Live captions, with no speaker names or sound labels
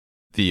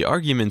The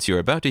arguments you're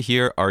about to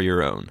hear are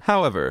your own.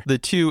 However, the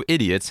two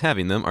idiots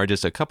having them are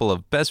just a couple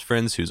of best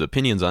friends whose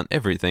opinions on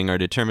everything are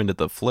determined at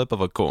the flip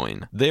of a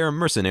coin. They are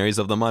mercenaries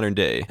of the modern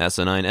day,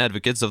 asinine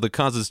advocates of the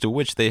causes to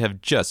which they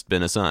have just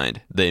been assigned.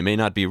 They may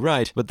not be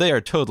right, but they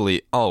are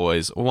totally,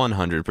 always,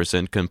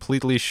 100%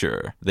 completely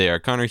sure. They are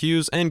Connor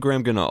Hughes and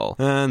Graham Ganal,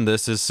 and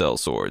this is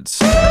Sellswords.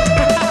 You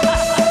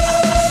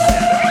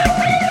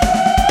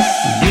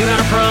got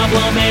a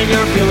problem and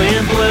you're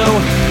feeling blue,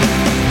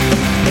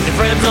 and your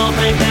friends all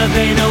think that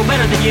they know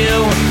better than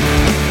you.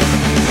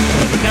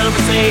 The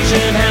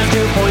conversation has 2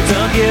 points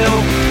of view.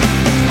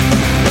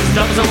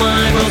 Stop us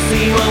online, we'll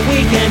see what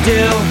we can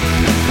do.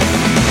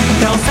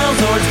 Tell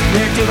Sellswords,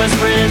 they're two best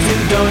friends who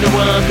don't know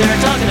what they're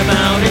talking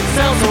about. It's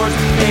Sellswords,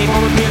 they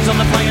form opinions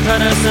on the fly and try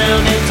to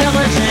sound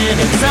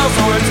intelligent. It's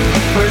Sellswords,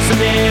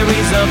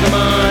 mercenaries of the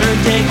modern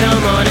day.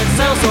 Come on, it's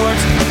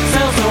Sellswords,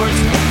 Sellswords,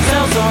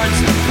 Sellswords.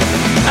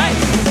 Hey!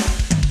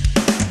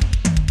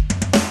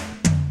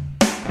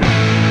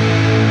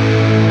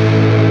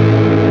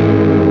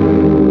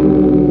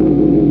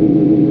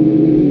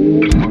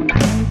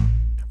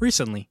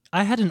 Recently,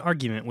 I had an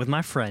argument with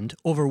my friend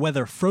over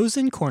whether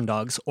frozen corn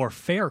dogs or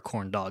fair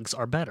corn dogs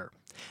are better.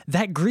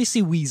 That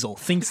greasy weasel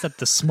thinks that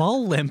the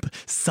small, limp,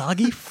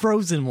 soggy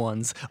frozen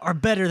ones are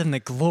better than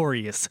the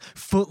glorious,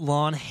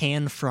 foot-long,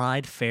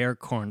 hand-fried fair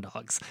corn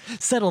dogs.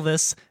 Settle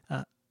this.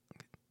 Can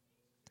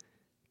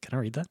I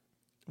read that?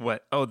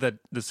 What? Oh, the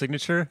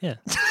signature? Yeah.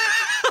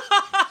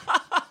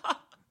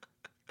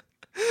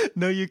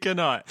 No, you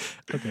cannot.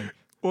 Okay.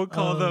 We'll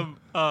call them,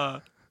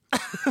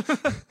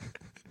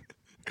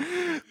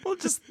 well,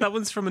 just, that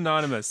one's from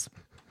Anonymous.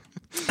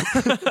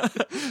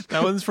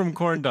 That one's from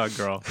Corn Dog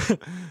Girl.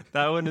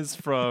 That one is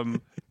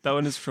from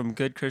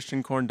Good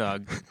Christian Corn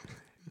Dog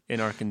in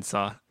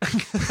Arkansas.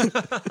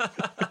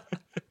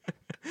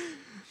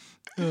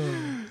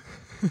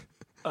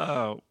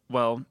 Oh,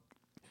 well,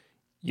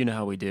 you know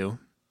how we do.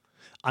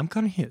 I'm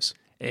Connor Hughes.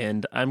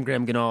 And I'm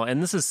Graham Ganal,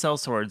 and this is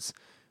Sellswords,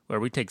 where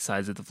we take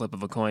sides at the flip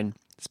of a coin.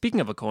 Speaking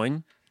of a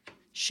coin,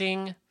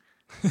 shing.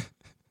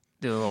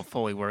 Do a little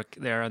Foley work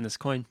there on this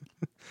coin.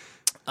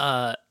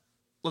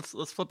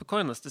 Let's flip a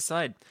coin. Let's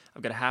decide.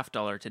 I've got a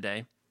 $50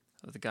 today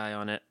with a guy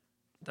on it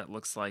that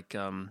looks like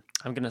I'm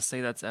gonna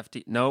say that's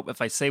FD. Nope.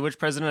 If I say which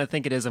president I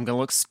think it is, I'm gonna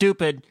look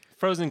stupid.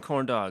 Frozen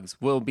corn dogs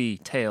will be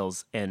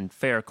tails, and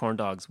fair corn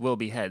dogs will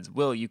be heads.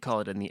 Will you call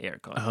it in the air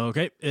coin?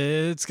 Okay,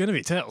 it's gonna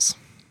be tails.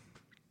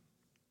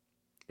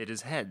 It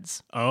is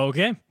heads.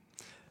 Okay.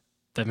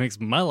 That makes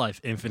my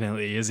life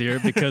infinitely easier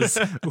because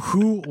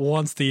who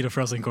wants to eat a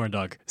frozen corn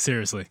dog?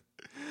 Seriously.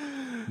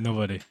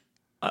 Nobody.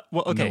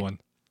 Well, okay. No one.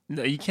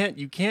 No, you can't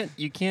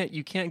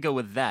go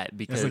with that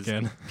because Yes, I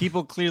can.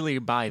 people clearly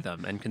buy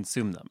them and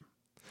consume them.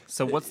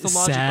 So what's the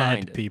logic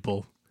behind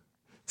it?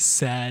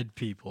 Sad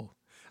people.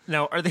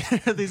 Now, are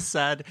they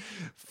sad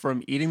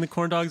from eating the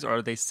corn dogs, or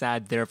are they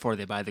sad therefore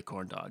they buy the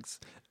corn dogs?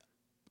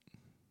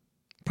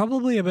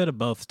 Probably a bit of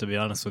both, to be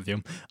honest with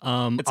you.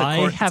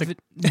 I have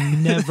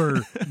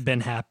never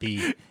been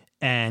happy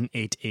and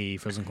ate a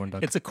frozen corn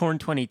dog. It's a corn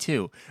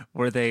 22,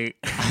 where they're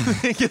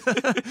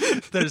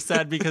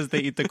sad because they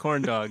eat the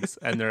corn dogs,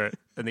 and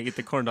they eat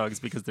the corn dogs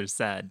because they're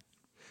sad.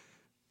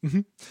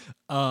 Mm-hmm.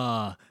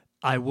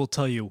 I will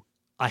tell you,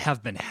 I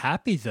have been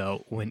happy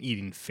though when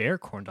eating fair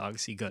corn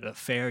dogs. You go to a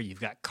fair, you've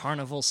got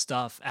carnival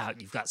stuff out,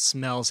 you've got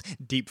smells,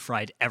 deep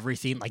fried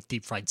everything, like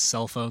deep fried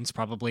cell phones,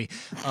 probably.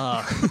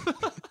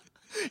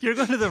 You're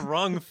going to the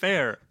wrong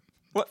fair.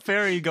 What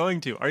fair are you going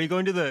to? Are you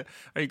going to the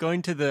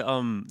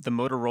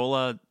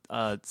Motorola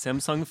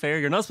Samsung fair?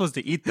 You're not supposed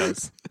to eat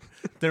those.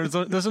 Those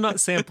are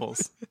not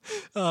samples.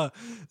 I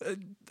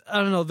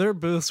don't know. There are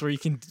booths where you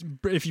can,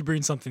 if you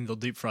bring something, they'll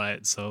deep fry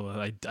it.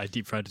 So I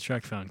deep fried a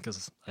track phone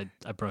because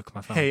I broke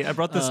my phone. Hey, I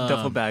brought this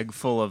duffel bag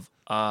full of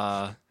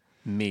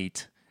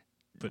meat.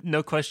 But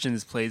no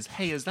questions, please.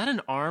 Hey, is that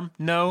an arm?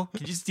 No.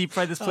 Could you just deep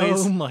fry this,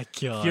 please? Oh my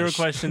gosh. Fewer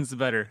questions, the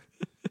better.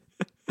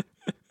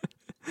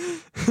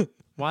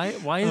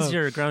 Why is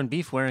your ground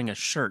beef wearing a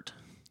shirt?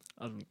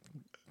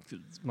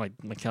 My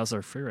cows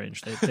are free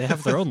range. They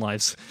have their own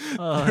lives.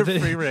 They're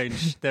free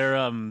range. They're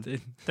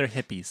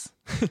hippies.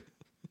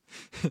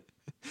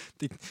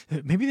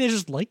 Maybe they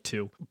just like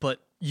to.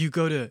 But you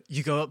go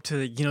up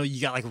to,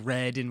 you got like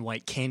red and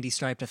white candy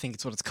striped, I think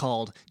it's what it's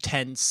called,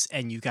 tents,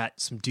 and you got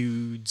some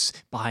dudes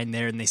behind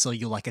there, and they sell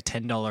you like a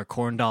 $10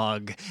 corn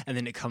dog, and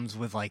then it comes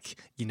with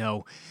like,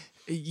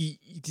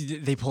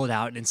 they pull it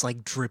out and it's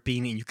like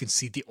dripping and you can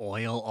see the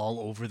oil all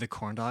over the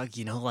corn dog,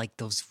 like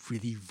those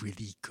really,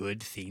 really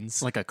good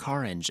things. Like a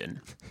car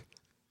engine.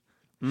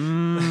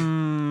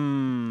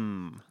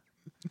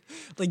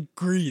 Like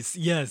grease,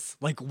 yes,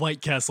 like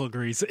White Castle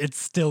grease. It's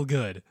still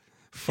good.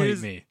 Fight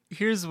me.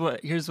 Here's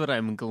what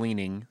I'm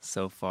gleaning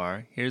so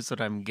far. Here's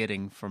what I'm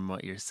getting from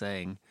what you're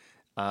saying.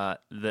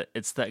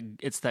 It's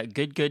that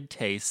good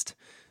taste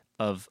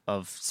of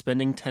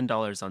spending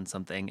 $10 on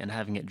something and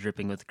having it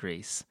dripping with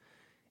grease.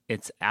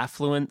 It's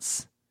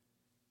affluence.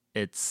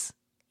 It's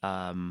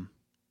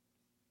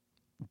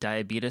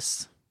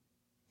diabetes.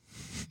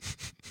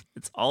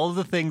 It's all of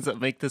the things that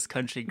make this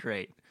country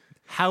great.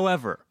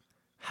 However,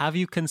 have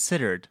you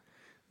considered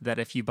that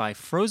if you buy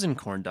frozen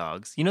corn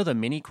dogs, you know the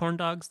mini corn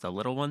dogs, the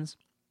little ones?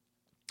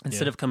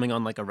 Instead of coming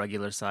on like a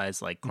regular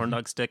size like corn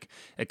dog stick,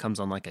 it comes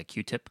on like a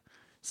Q-tip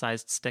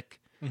sized stick.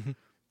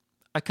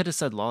 I could have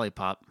said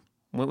lollipop.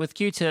 Went with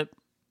Q-tip.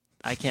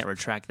 I can't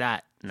retract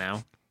that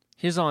now.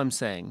 Here's all I'm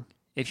saying.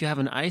 If you have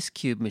an ice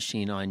cube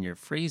machine on your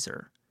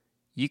freezer,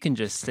 you can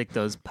just stick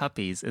those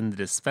puppies in the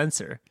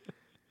dispenser.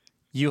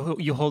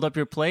 You hold up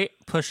your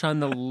plate, push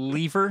on the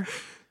lever,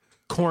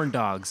 corn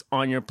dogs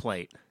on your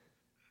plate.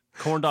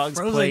 Corn dogs,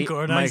 Frozen plate,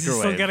 corn dogs, you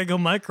microwave. still gotta go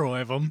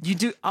microwave them. You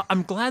do.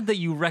 I'm glad that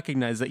you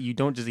recognize that you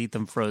don't just eat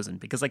them frozen,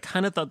 because I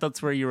kind of thought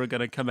that's where you were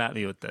going to come at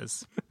me with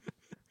this.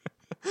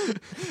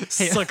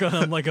 Suck on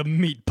them like a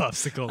meat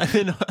popsicle.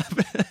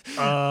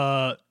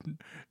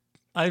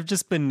 I've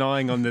just been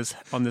gnawing on this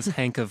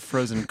hank of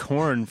frozen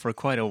corn for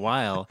quite a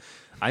while.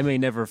 I may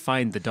never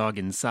find the dog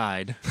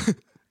inside.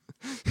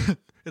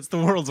 It's the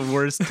world's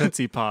worst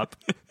Tootsie Pop.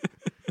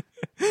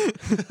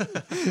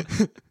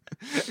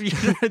 Have you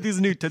tried these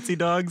new Tootsie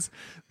Dogs?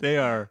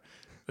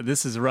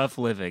 This is rough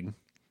living.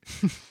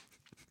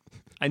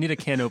 I need a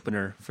can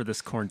opener for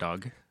this corn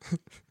dog.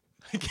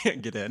 I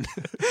can't get in.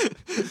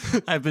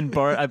 I've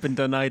been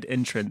denied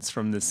entrance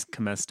from this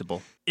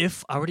comestible.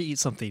 If I were to eat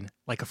something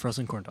like a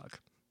frozen corn dog,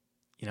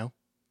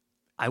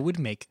 I would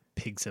make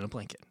pigs in a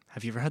blanket.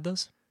 Have you ever had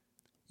those?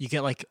 You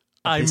get like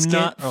a I'm biscuit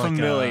not or like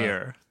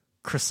familiar.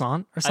 a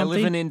croissant or I something.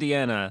 live in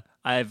Indiana.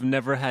 I've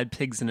never had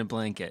pigs in a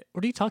blanket.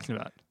 What are you talking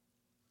about?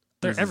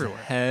 They're This is everywhere.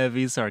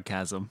 Heavy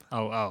sarcasm.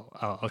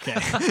 Oh, okay.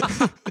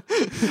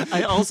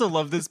 I also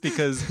love this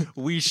because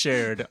we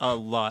shared a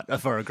lot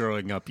of our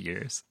growing up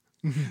years.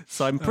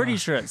 So I'm pretty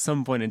sure at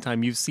some point in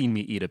time you've seen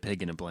me eat a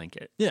pig in a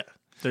blanket. Yeah.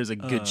 There's a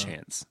good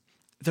chance.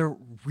 They're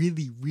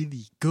really,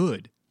 really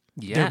good.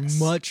 Yes.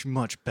 They're much,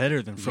 much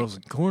better than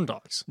frozen corn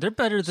dogs. They're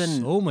better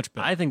than... So much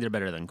better. I think they're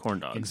better than corn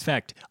In dogs.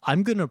 fact,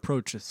 I'm going to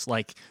approach this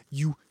like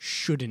you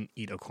shouldn't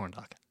eat a corn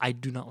dog. I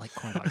do not like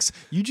corn dogs.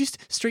 You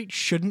just straight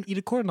shouldn't eat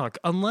a corn dog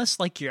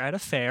unless like you're at a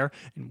fair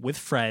and with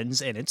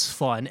friends and it's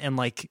fun and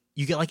like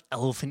you get like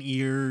elephant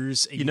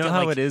ears. And You know get,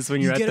 how like, it is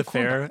when you you're at get the a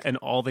corn fair dog. and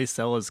all they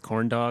sell is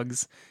corn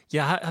dogs?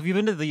 Yeah, have you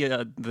been to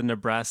the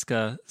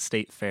Nebraska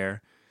State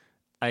Fair?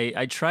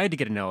 I tried to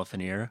get an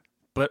elephant ear,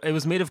 but it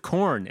was made of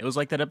corn. It was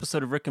like that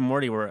episode of Rick and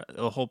Morty where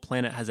the whole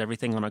planet has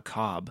everything on a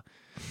cob.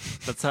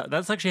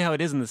 That's actually how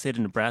it is in the state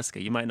of Nebraska.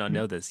 You might not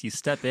know this. You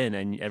step in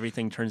and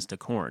everything turns to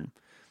corn.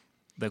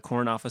 The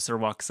corn officer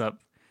walks up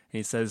and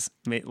he says,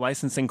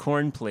 "Licensing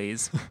corn,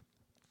 please."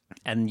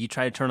 And you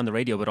try to turn on the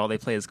radio, but all they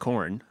play is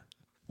corn.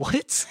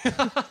 What?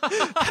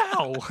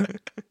 How?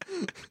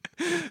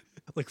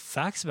 Like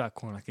facts about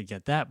corn, I could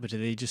get that, but do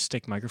they just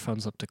stick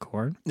microphones up to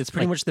corn? It's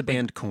pretty much the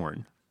band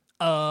Corn.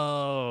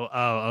 Oh,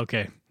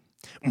 okay.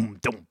 We're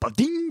gonna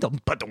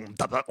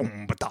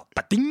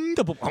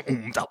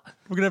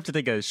have to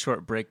take a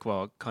short break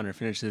while Connor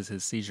finishes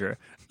his seizure.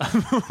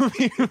 We'll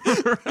be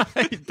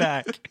right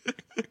back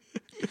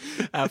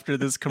after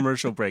this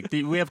commercial break.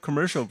 We have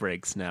commercial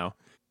breaks now.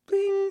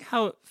 Bing!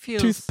 How it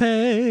feels to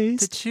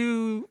Toothpaste.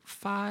 chew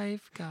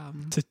 5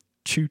 gum. To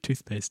chew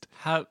toothpaste.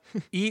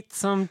 Eat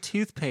some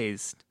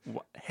toothpaste.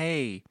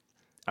 Hey,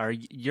 are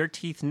your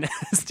teeth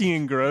nasty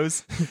and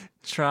gross?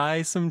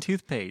 Try some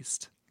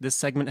toothpaste. This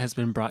segment has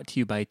been brought to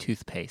you by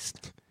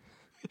toothpaste.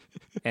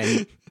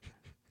 And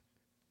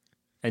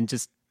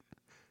just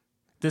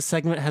this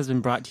segment has been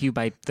brought to you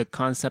by the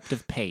concept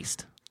of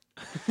paste.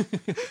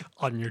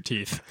 On your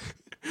teeth.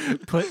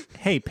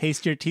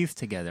 Paste your teeth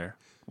together.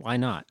 Why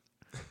not?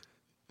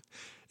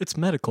 It's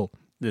medical.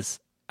 This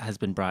has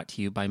been brought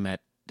to you by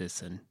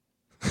medicine.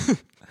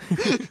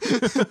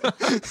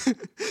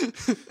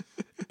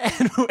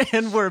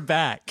 and we're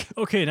back.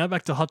 Okay, now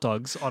back to hot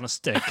dogs on a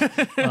stick,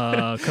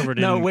 covered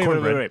in No, wait.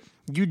 cornbread.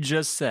 You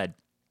just said,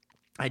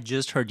 I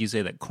just heard you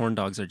say that corn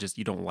dogs are just,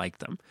 you don't like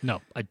them.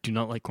 No, I do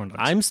not like corn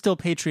dogs. I'm still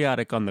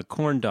patriotic on the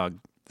corn dog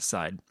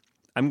side.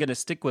 I'm going to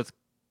stick with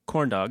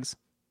corn dogs.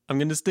 I'm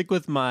going to stick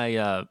with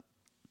my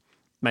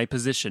my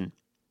position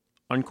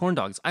on corn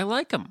dogs. I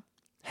like them.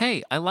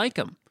 Hey, I like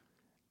them.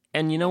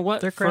 And you know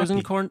what? They're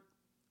frozen crappy.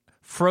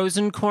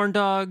 corn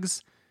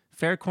dogs,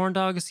 fair corn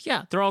dogs.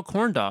 Yeah, they're all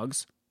corn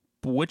dogs.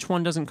 But which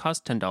one doesn't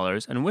cost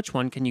 $10 and which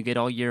one can you get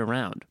all year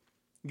round?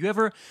 You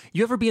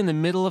ever be in the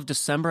middle of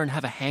December and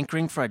have a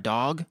hankering for a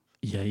dog?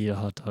 Yeah, eat a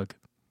hot dog.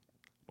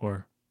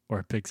 Or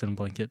a pig's in a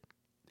blanket.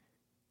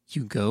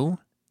 You go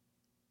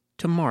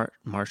to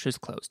Marsh is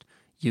closed.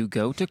 You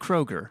go to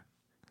Kroger.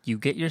 You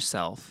get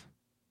yourself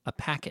a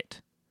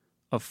packet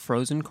of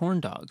frozen corn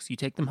dogs. You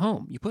take them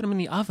home. You put them in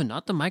the oven,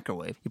 not the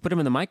microwave. You put them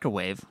in the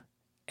microwave,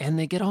 and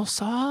they get all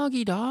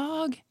soggy,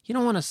 dog. You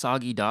don't want a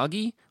soggy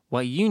doggy.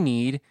 What you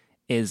need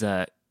is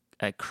a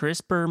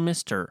crisper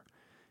mister.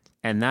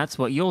 And that's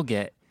what you'll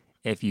get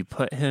if you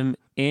put him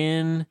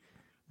in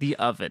the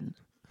oven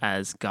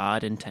as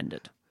God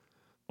intended.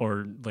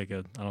 Or like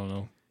I don't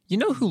know. You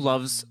know who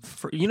loves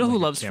frozen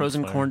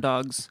campfire. corn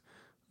dogs?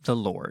 The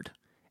Lord.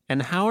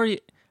 And how are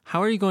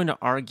you going to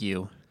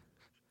argue?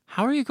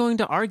 How are you going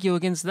to argue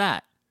against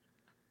that?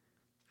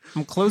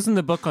 I'm closing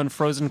the book on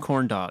frozen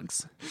corn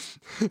dogs.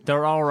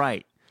 They're all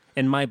right.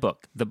 In my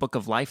book, the book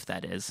of life,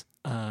 that is.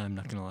 I'm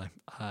not gonna lie.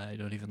 I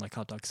don't even like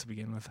hot dogs to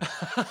begin with.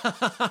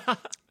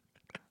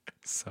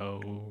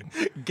 So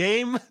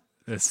Game,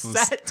 this was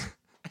set,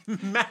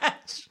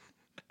 match.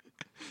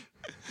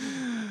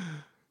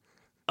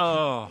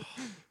 Oh.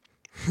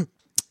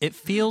 It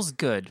feels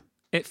good.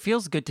 It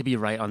feels good to be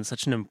right on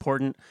such an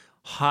important,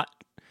 hot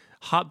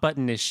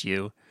button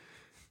issue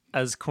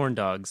as corn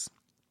dogs.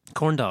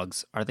 Corn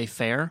dogs, are they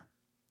fair?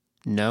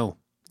 No,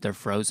 they're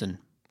frozen.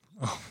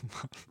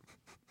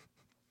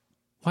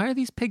 Why are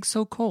these pigs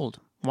so cold?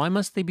 Why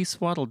must they be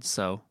swaddled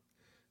so?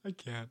 I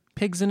can't.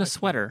 Pigs in a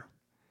sweater.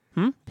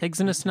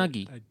 Pigs in a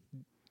snuggie.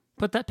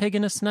 Put that pig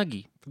in a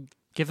snuggie.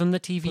 Give him the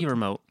TV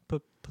remote.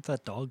 Put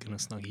that dog in a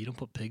snuggie. You don't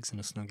put pigs in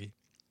a snuggie.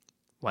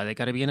 Why they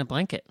gotta be in a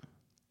blanket?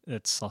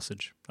 It's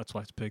sausage. That's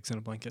why it's pigs in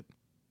a blanket.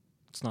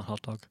 It's not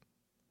hot dog.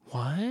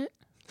 What?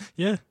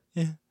 Yeah.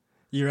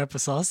 You wrap a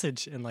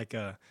sausage in like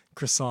a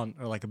croissant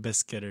or like a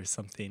biscuit or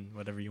something,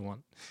 whatever you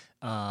want.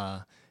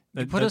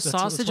 You put a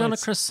sausage on a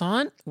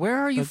croissant? Where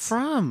are you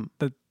from?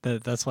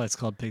 That's why it's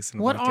called pigs in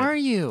a What blanket. are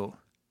you?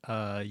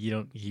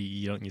 You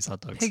don't use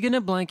hot dogs. Pig in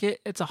a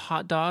blanket. It's a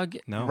hot dog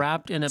No,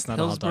 wrapped in a it's not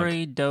a hot dog.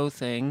 Pillsbury dough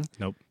thing.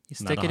 Nope. You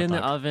not stick a it hot in the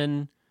dog.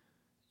 oven,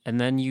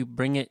 and then you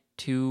bring it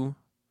to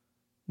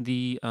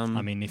the I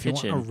mean, if you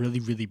kitchen. want a really,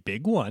 really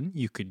big one,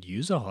 you could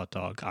use a hot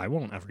dog. I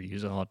won't ever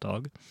use a hot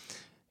dog.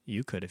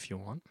 You could if you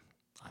want.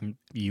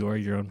 You are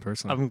your own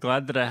person. I'm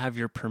glad that I have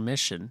your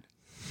permission.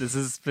 This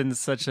has been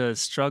such a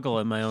struggle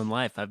in my own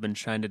life. I've been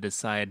trying to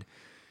decide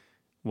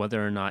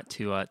whether or not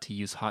to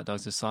use hot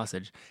dogs or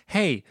sausage.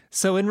 Hey,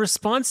 so in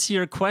response to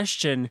your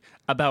question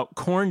about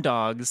corn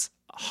dogs,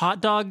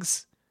 hot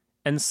dogs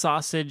and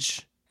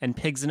sausage and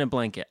pigs in a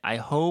blanket, I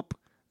hope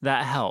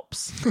that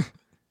helps.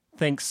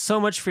 Thanks so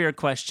much for your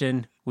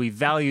question. We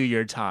value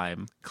your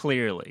time,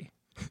 clearly.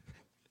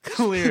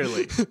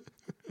 Clearly.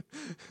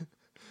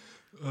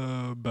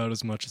 About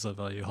as much as I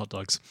value hot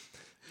dogs.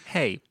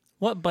 Hey,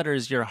 what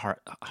butters your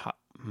heart?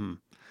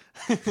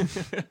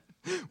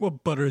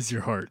 What butters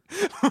your heart?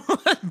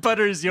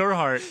 Butters your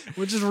heart?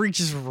 What just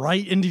reaches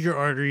right into your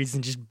arteries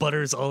and just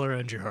butters all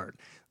around your heart?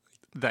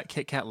 That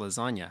Kit Kat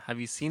lasagna. Have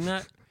you seen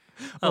that?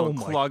 Oh That'll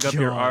my clog up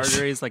your gosh.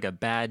 arteries like a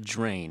bad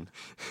drain.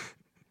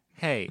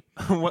 Hey,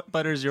 what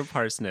butters your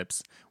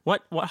parsnips?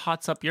 What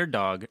hots up your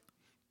dog?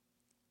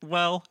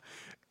 Well,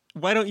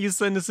 why don't you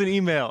send us an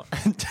email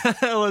and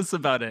tell us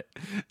about it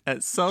at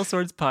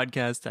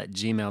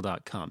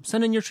sellswordspodcast@gmail.com.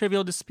 Send in your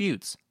trivial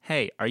disputes.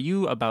 Hey, are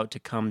you about to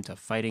come to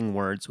fighting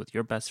words with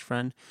your best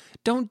friend?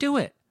 Don't do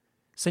it.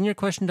 Send your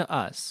question to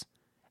us,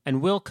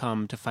 and we'll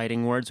come to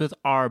fighting words with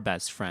our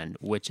best friend,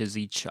 which is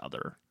each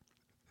other.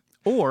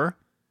 Or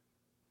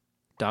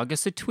dog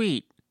us a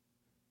tweet.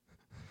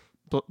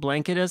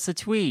 Blanket us a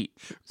tweet.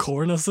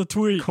 Corn us a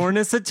tweet. Corn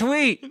us a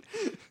tweet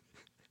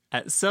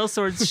at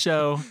Sellswords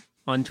Show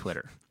on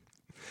Twitter.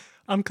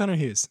 I'm Connor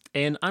Hughes.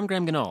 And I'm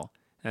Graham Ganol,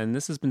 and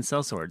this has been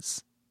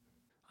Sellswords.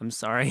 I'm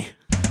sorry.